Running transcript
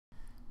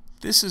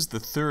This is the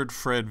third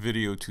Fred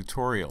video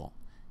tutorial.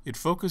 It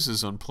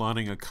focuses on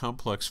plotting a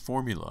complex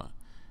formula,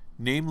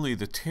 namely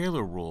the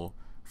Taylor rule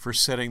for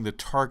setting the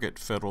target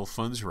federal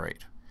funds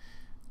rate.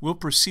 We'll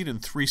proceed in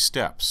 3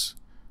 steps.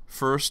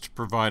 First,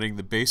 providing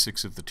the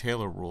basics of the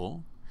Taylor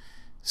rule.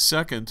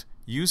 Second,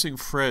 using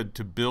Fred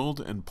to build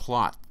and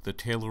plot the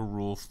Taylor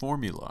rule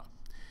formula.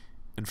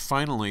 And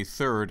finally,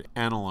 third,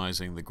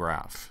 analyzing the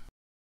graph.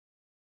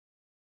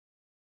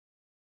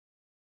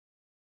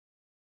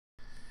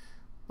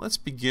 Let's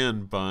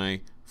begin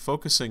by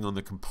focusing on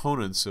the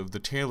components of the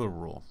Taylor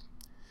rule.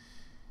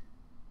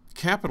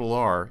 Capital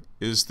R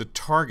is the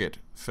target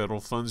federal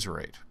funds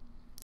rate.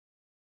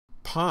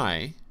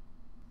 Pi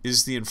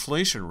is the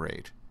inflation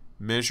rate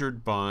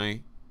measured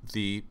by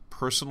the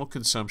Personal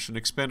Consumption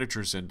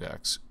Expenditures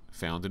Index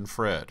found in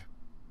Fred.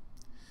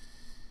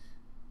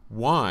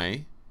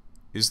 Y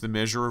is the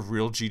measure of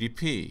real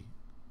GDP,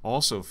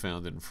 also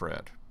found in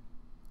Fred.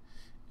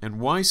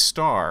 And Y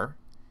star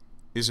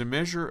is a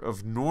measure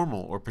of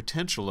normal or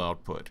potential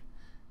output.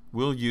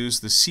 We'll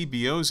use the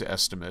CBO's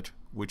estimate,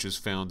 which is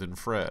found in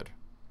Fred.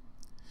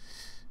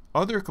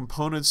 Other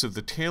components of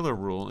the Taylor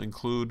rule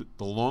include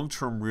the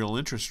long-term real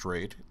interest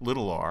rate,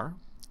 little r,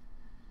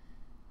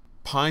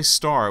 pi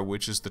star,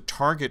 which is the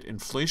target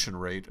inflation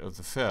rate of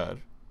the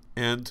Fed,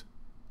 and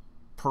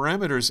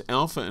parameters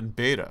alpha and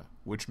beta,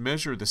 which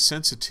measure the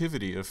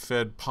sensitivity of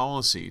Fed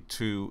policy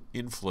to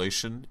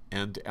inflation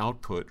and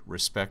output,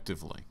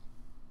 respectively.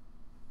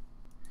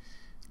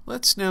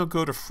 Let's now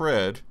go to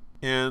Fred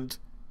and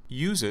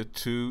use it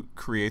to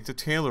create the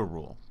Taylor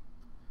rule.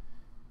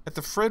 At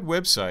the Fred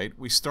website,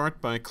 we start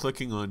by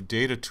clicking on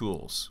Data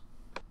Tools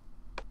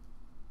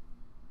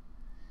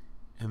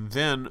and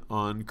then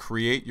on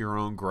Create Your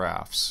Own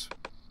Graphs.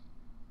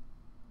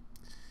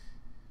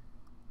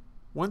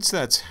 Once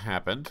that's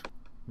happened,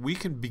 we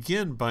can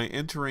begin by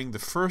entering the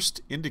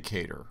first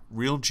indicator,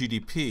 real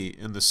GDP,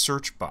 in the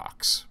search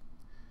box.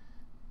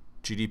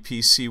 GDP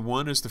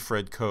C1 is the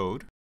Fred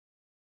code.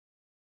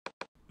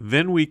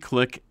 Then we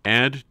click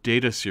Add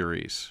Data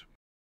Series.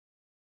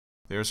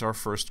 There's our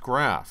first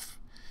graph.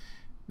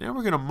 Now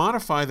we're going to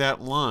modify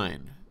that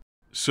line.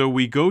 So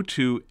we go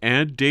to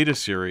Add Data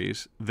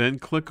Series, then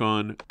click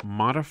on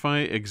Modify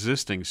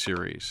Existing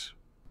Series.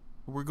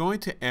 We're going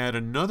to add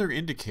another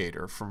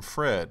indicator from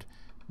Fred,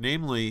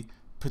 namely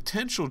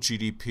potential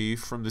GDP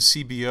from the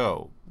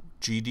CBO,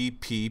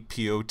 GDP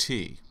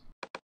POT.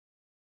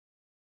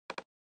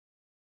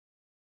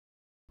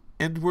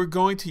 And we're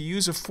going to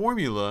use a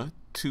formula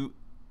to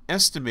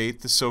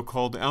estimate the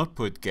so-called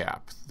output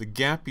gap, the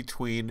gap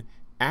between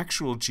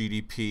actual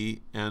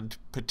GDP and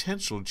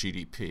potential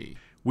GDP.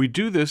 We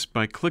do this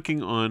by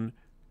clicking on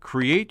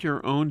Create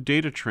Your Own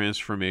Data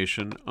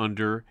Transformation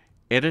under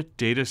Edit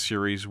Data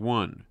Series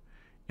 1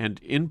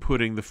 and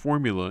inputting the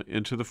formula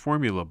into the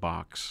formula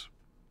box.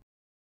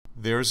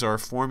 There's our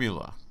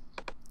formula.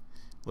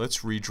 Let's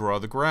redraw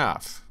the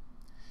graph.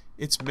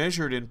 It's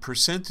measured in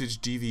percentage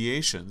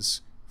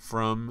deviations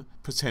from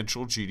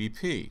potential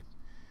GDP.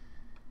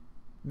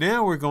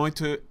 Now we're going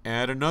to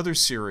add another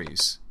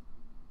series,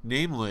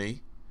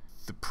 namely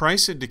the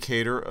price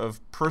indicator of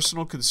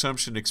personal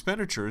consumption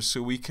expenditures,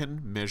 so we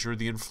can measure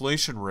the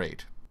inflation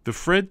rate. The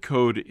Fred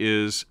code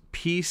is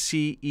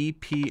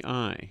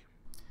PCEPI.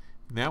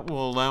 That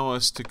will allow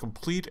us to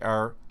complete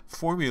our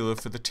formula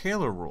for the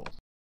Taylor rule.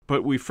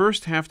 But we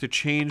first have to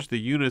change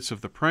the units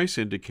of the price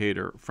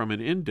indicator from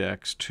an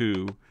index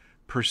to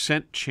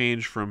percent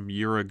change from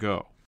year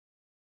ago.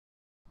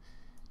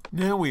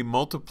 Now we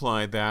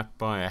multiply that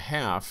by a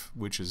half,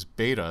 which is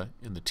beta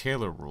in the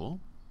Taylor rule,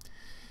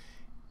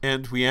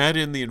 and we add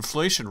in the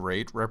inflation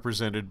rate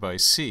represented by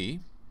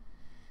C,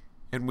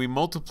 and we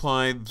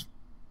multiply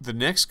the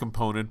next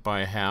component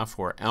by a half,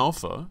 or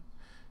alpha,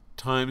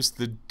 times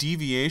the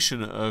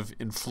deviation of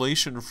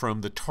inflation from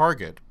the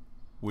target,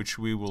 which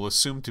we will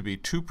assume to be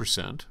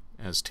 2%,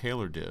 as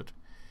Taylor did.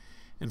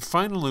 And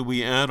finally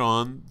we add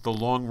on the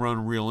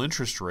long-run real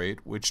interest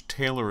rate, which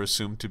Taylor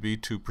assumed to be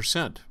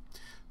 2%.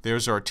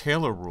 There's our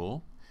Taylor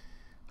rule.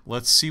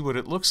 Let's see what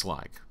it looks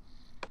like.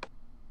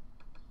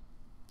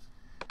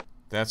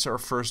 That's our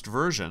first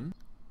version.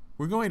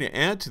 We're going to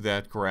add to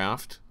that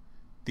graph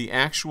the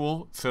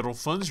actual federal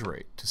funds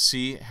rate to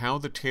see how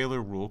the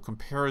Taylor rule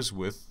compares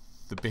with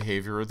the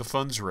behavior of the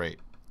funds rate.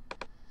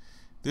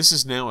 This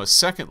is now a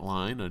second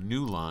line, a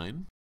new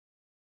line.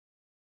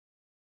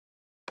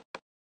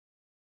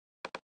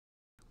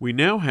 We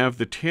now have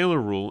the Taylor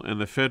rule and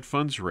the Fed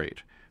funds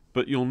rate.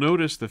 But you'll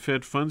notice the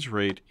Fed funds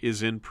rate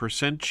is in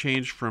percent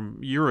change from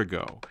year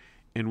ago,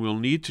 and we'll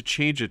need to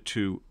change it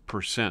to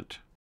percent.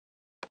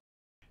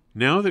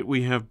 Now that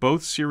we have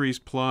both series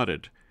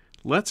plotted,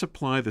 let's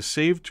apply the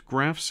saved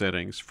graph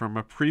settings from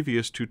a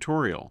previous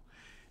tutorial,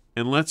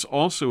 and let's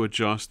also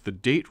adjust the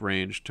date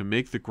range to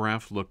make the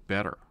graph look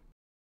better.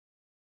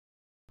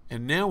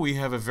 And now we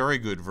have a very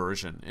good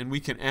version, and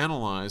we can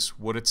analyze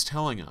what it's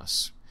telling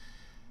us.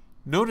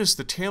 Notice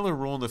the Taylor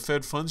rule and the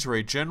Fed funds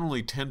rate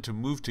generally tend to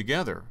move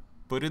together,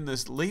 but in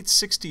the late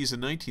 60s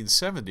and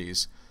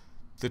 1970s,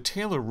 the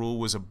Taylor rule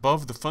was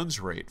above the funds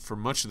rate for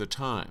much of the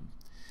time.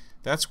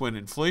 That's when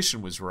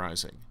inflation was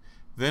rising.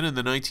 Then in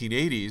the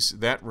 1980s,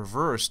 that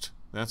reversed.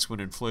 That's when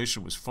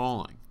inflation was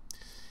falling.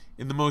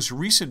 In the most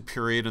recent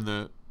period in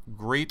the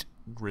Great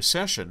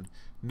Recession,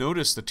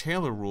 notice the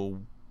Taylor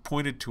rule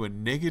pointed to a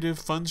negative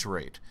funds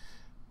rate,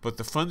 but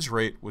the funds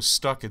rate was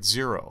stuck at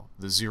zero,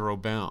 the zero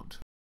bound.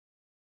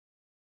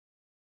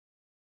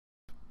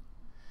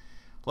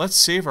 Let's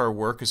save our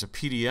work as a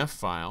PDF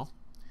file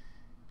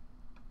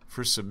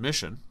for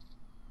submission.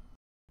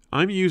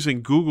 I'm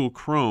using Google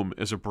Chrome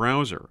as a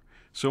browser,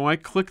 so I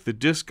click the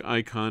disk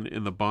icon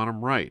in the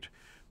bottom right.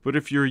 But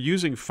if you're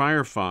using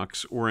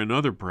Firefox or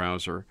another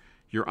browser,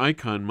 your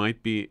icon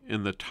might be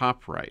in the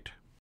top right.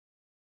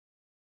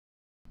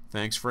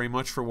 Thanks very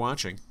much for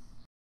watching.